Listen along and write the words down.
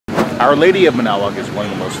Our Lady of Manaoag is one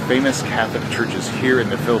of the most famous Catholic churches here in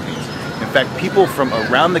the Philippines. In fact, people from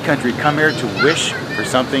around the country come here to wish for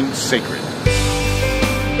something sacred.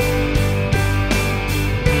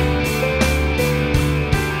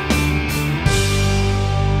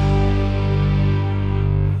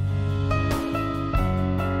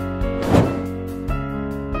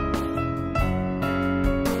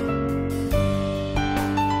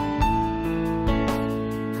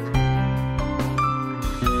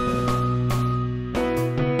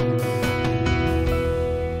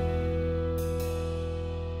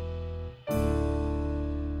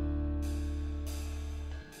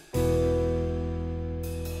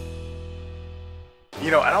 You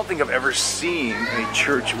know, I don't think I've ever seen a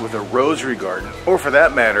church with a rosary garden, or for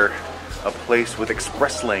that matter, a place with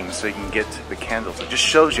express lanes so you can get the candles. It just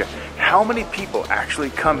shows you how many people actually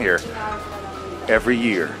come here every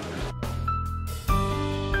year.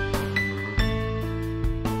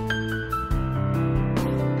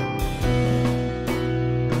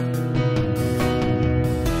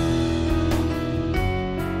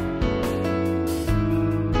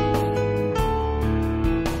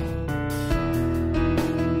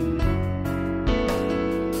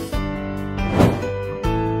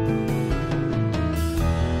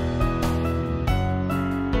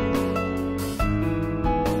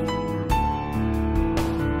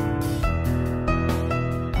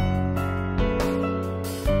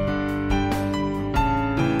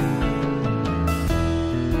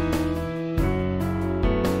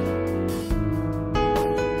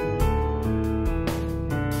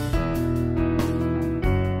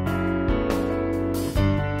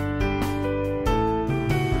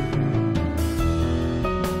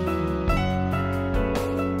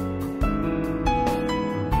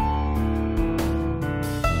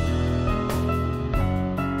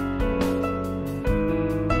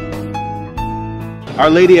 Our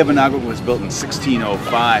Lady of Manaoag was built in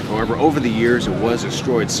 1605. However, over the years it was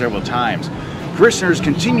destroyed several times. Parishioners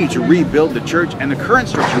continued to rebuild the church, and the current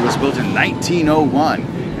structure was built in 1901.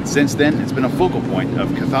 And since then, it's been a focal point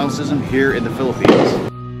of Catholicism here in the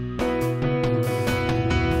Philippines.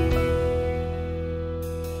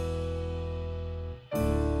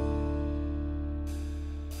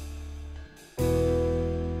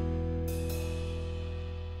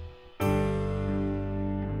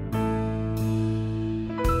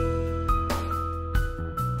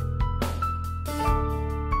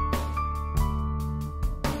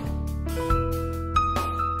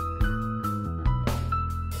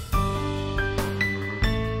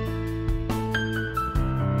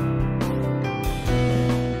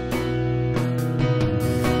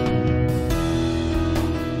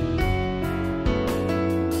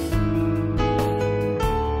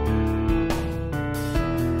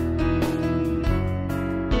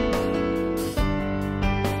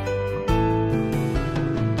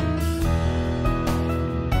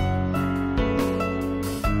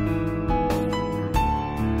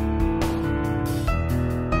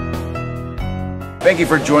 Thank you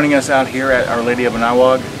for joining us out here at Our Lady of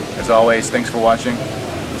Manaoag. As always, thanks for watching.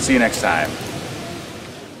 See you next time.